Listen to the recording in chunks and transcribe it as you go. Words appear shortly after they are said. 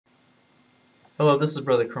Hello, this is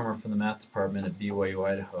Brother Cromer from the Math Department at BYU,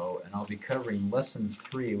 Idaho, and I'll be covering Lesson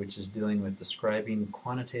 3, which is dealing with describing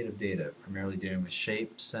quantitative data, primarily dealing with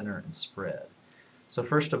shape, center, and spread. So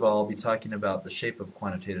first of all, I'll be talking about the shape of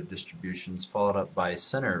quantitative distributions, followed up by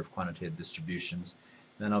center of quantitative distributions,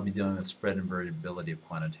 and then I'll be dealing with spread and variability of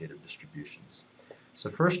quantitative distributions. So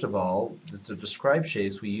first of all, to describe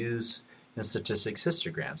shapes, we use in statistics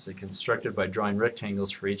histograms. They're constructed by drawing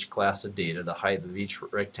rectangles for each class of data. The height of each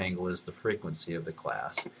rectangle is the frequency of the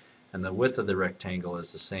class, and the width of the rectangle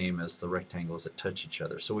is the same as the rectangles that touch each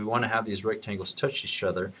other. So we want to have these rectangles touch each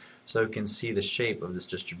other so we can see the shape of this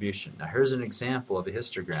distribution. Now here's an example of a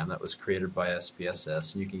histogram that was created by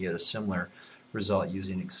SPSS, and you can get a similar result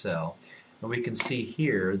using Excel. And we can see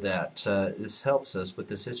here that this helps us with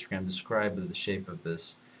this histogram describe the shape of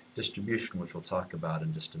this distribution, which we'll talk about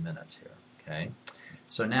in just a minute here. Okay,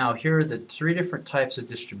 so now here are the three different types of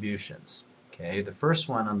distributions. Okay, the first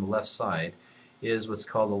one on the left side is what's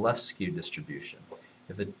called a left-skewed distribution.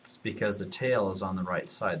 If it's because the tail is on the right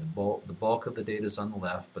side, the bulk of the data is on the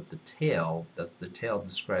left, but the tail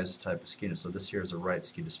describes the type of skewness. So this here is a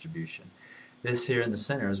right-skewed distribution. This here in the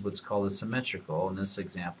center is what's called a symmetrical. In this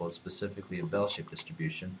example, is specifically a bell-shaped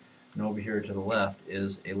distribution. And over here to the left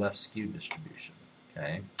is a left-skewed distribution.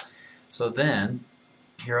 Okay, so then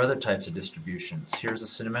here are other types of distributions. Here's a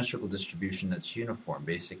symmetrical distribution that's uniform.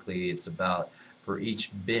 Basically, it's about, for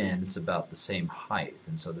each bin, it's about the same height.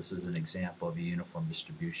 And so this is an example of a uniform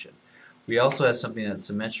distribution. We also have something that's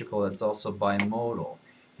symmetrical that's also bimodal.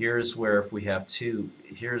 Here's where if we have two,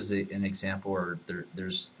 here's an example where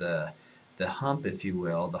there's the hump, if you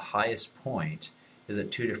will, the highest point is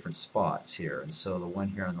at two different spots here. And so the one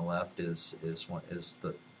here on the left is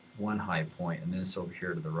the one high point, and this over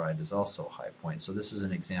here to the right is also a high point. So this is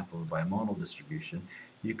an example of a bimodal distribution.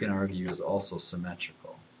 You can argue is also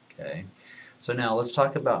symmetrical. Okay, so now let's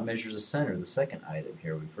talk about measures of center, the second item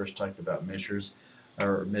here. We first talked about measures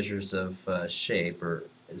of shape,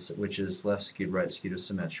 which is left-skewed, right-skewed, or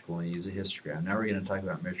symmetrical, and you use a histogram. Now we're going to talk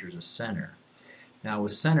about measures of center. Now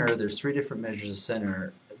with center, there's three different measures of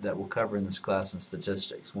center that we'll cover in this class in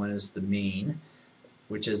statistics. One is the mean,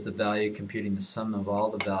 which is the value computing the sum of all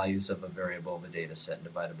the values of a variable of a data set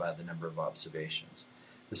divided by the number of observations.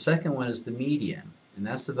 The second one is the median, and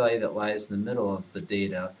that's the value that lies in the middle of the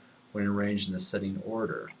data when arranged in ascending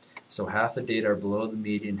order. So half the data are below the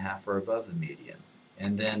median, half are above the median.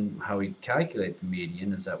 And then how we calculate the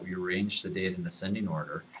median is that we arrange the data in ascending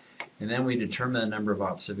order, and then we determine the number of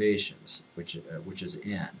observations, which is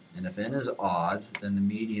n. And if n is odd, then the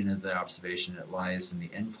median of the observation, it lies in the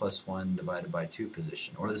n plus 1 divided by 2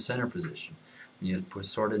 position, or the center position. When you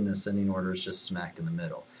sort it in ascending order, it's just smack in the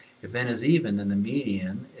middle. If n is even, then the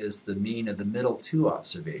median is the mean of the middle two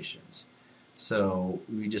observations. So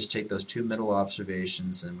we just take those two middle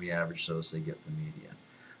observations and we average those to get the median.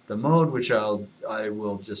 The mode, which I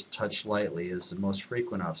will just touch lightly, is the most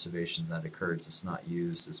frequent observations that occurs. It's not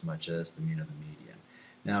used as much as the mean of the median.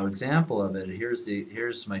 Now, example of it,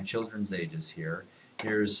 here's my children's ages here.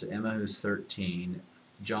 Here's Emma, who's 13,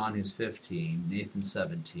 John, who's 15, Nathan,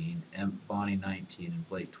 17, Bonnie, 19, and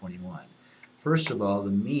Blake, 21. First of all,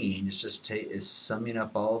 the mean is just summing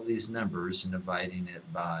up all of these numbers and dividing it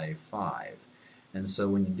by 5. And so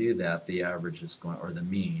when you do that, the average is going, or the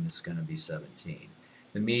mean is going to be 17.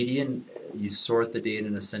 The median, you sort the data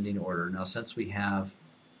in ascending order. Now, since we have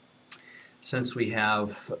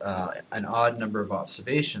an odd number of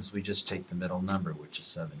observations, we just take the middle number, which is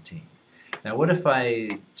 17. Now, what if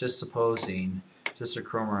just supposing Sister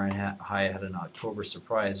Cromer and I had an October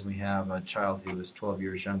surprise, and we have a child who is 12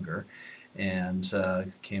 years younger, and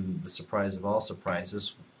came the surprise of all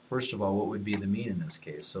surprises. First of all, what would be the mean in this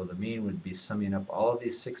case? So the mean would be summing up all of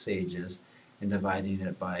these 6 ages and dividing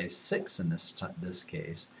it by 6 in this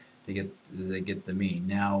case to get the mean.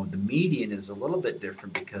 Now the median is a little bit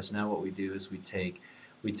different because now what we do is we take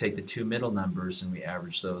the two middle numbers and we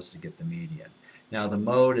average those to get the median. Now the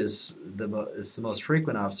mode is the most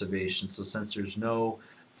frequent observation, so since there's no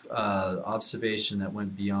observation that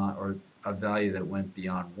went beyond, or a value that went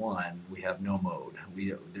beyond 1, we have no mode.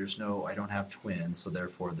 I don't have twins, so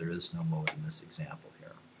therefore there is no mode in this example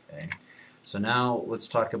here. Okay, so now let's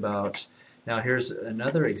talk about. Now here's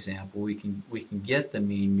another example. We can get the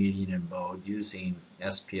mean, median, and mode using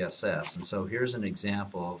SPSS. And so here's an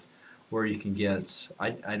example of where you can get.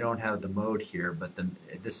 I don't have the mode here, but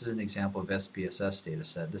this is an example of SPSS data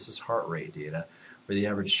set. This is heart rate data, where the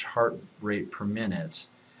average heart rate per minute,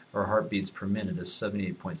 or heartbeats per minute, is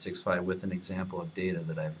 78.65, with an example of data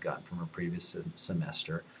that I've gotten from a previous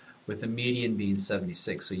semester, with the median being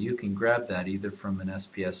 76. So you can grab that either from an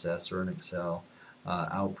SPSS or an Excel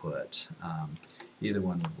output. Either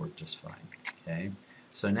one would work just fine. Okay,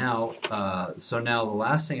 so now the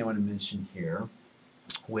last thing I want to mention here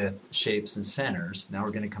with shapes and centers, now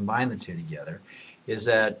we're going to combine the two together, is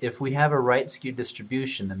that if we have a right-skewed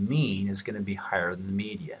distribution, the mean is going to be higher than the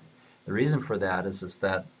median. The reason for that is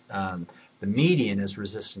that the median is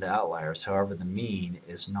resistant to outliers, however the mean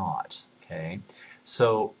is not. Okay,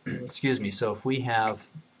 so excuse me. So if we have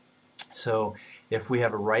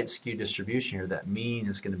a right-skewed distribution here, that mean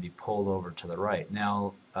is going to be pulled over to the right.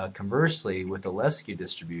 Now, conversely, with the left-skewed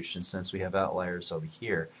distribution, since we have outliers over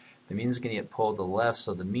here, the mean is going to get pulled to the left,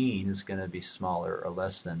 so the mean is going to be smaller or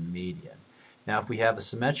less than the median. Now, if we have a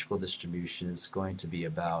symmetrical distribution, it's going to be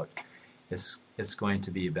about the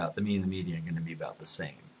mean and the median are going to be about the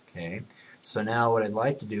same. Okay. So now what I'd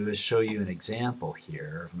like to do is show you an example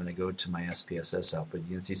here. I'm going to go to my SPSS output. You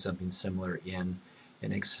can see something similar in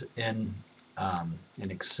Excel.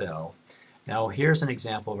 Now here's an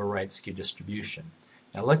example of a right-skewed distribution.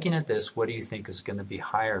 Now looking at this, what do you think is going to be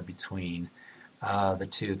higher between the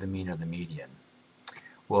two, the mean or the median?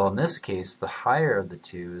 Well, in this case, the higher of the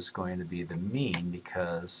two is going to be the mean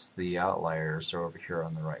because the outliers are over here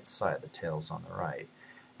on the right side, the tail's on the right.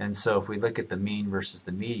 And so if we look at the mean versus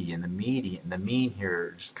the median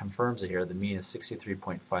here just confirms it here, the mean is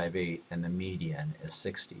 63.58 and the median is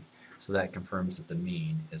 60. So that confirms that the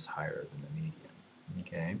mean is higher than the median.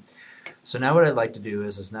 Okay. So now what I'd like to do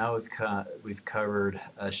is now we've covered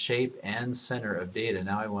a shape and center of data.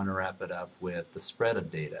 Now I want to wrap it up with the spread of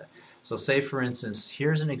data. So say for instance,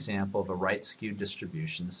 here's an example of a right-skewed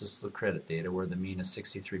distribution. This is the credit data where the mean is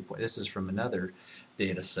 63. This is from another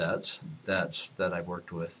data set that I've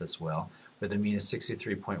worked with as well, where the mean is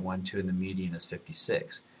 63.12 and the median is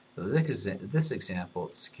 56. So this example,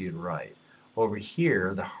 it's skewed right. Over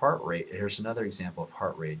here, the heart rate, here's another example of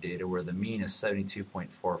heart rate data where the mean is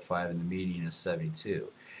 72.45 and the median is 72.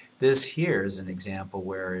 This here is an example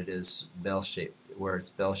where it is bell-shaped,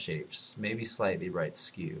 maybe slightly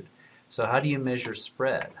right-skewed. So how do you measure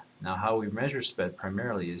spread? Now how we measure spread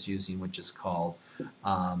primarily is using which is called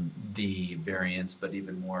the variance, but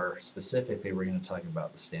even more specifically we're going to talk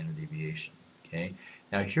about the standard deviation. Okay.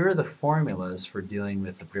 Now here are the formulas for dealing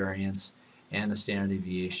with the variance and the standard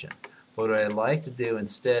deviation. But what I'd like to do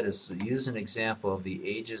instead is use an example of the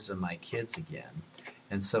ages of my kids again.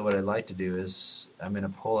 And so what I'd like to do is I'm going to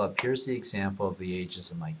pull up, here's the example of the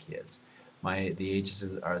ages of my kids.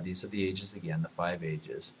 These are the ages again, the 5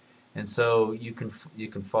 ages. And so you can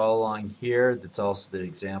follow along here. That's also the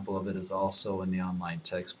example of it is also in the online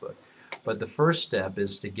textbook. But the first step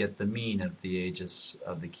is to get the mean of the ages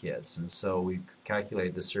of the kids. And so we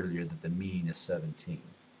calculated this earlier that the mean is 17.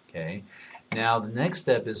 Okay. Now the next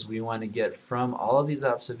step is we want to get from all of these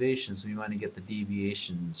observations, we want to get the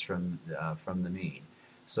deviations from the mean.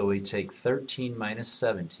 So we take 13 minus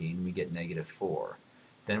 17, we get -4.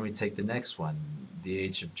 Then we take the next one, the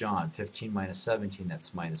age of John, 15 minus 17, that's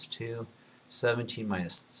 -2. 17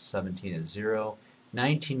 minus 17 is 0.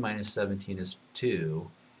 19 minus 17 is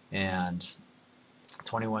 2. And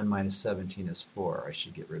 21 minus 17 is 4. I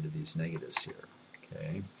should get rid of these negatives here.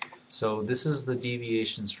 Okay. So this is the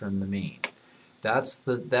deviations from the mean. That's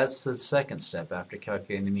the second step after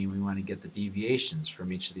calculating the mean. We want to get the deviations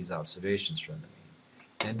from each of these observations from the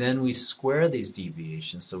mean. And then we square these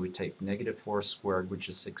deviations. So we take -4 squared, which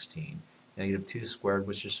is 16, -2 squared,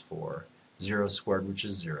 which is 4, 0 squared, which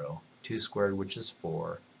is 0, 2 squared, which is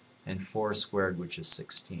 4, and 4 squared, which is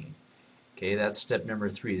 16. Okay, that's step number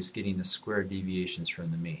 3, is getting the square deviations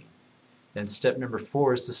from the mean. Then step number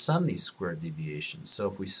 4 is to sum these squared deviations. So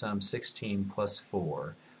if we sum 16 plus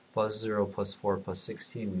 4 plus 0 plus 4 plus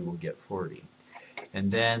 16, we will get 40. And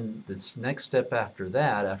then this next step after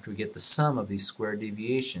that, after we get the sum of these squared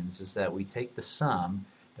deviations, is that we take the sum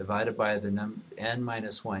divided by the n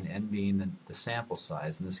minus 1, n being the sample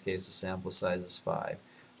size. In this case, the sample size is 5.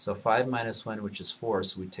 So 5 minus 1, which is 4,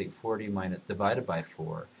 so we take 40 divided by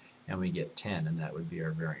 4, and we get 10, and that would be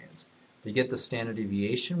our variance. To get the standard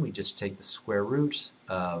deviation, we just take the square root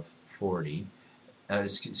of 40.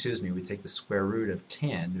 We take the square root of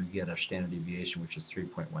 10 to get our standard deviation, which is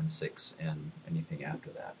 3.16, and anything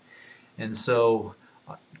after that. And so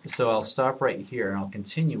I'll stop right here, and I'll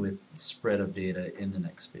continue with spread of data in the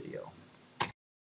next video.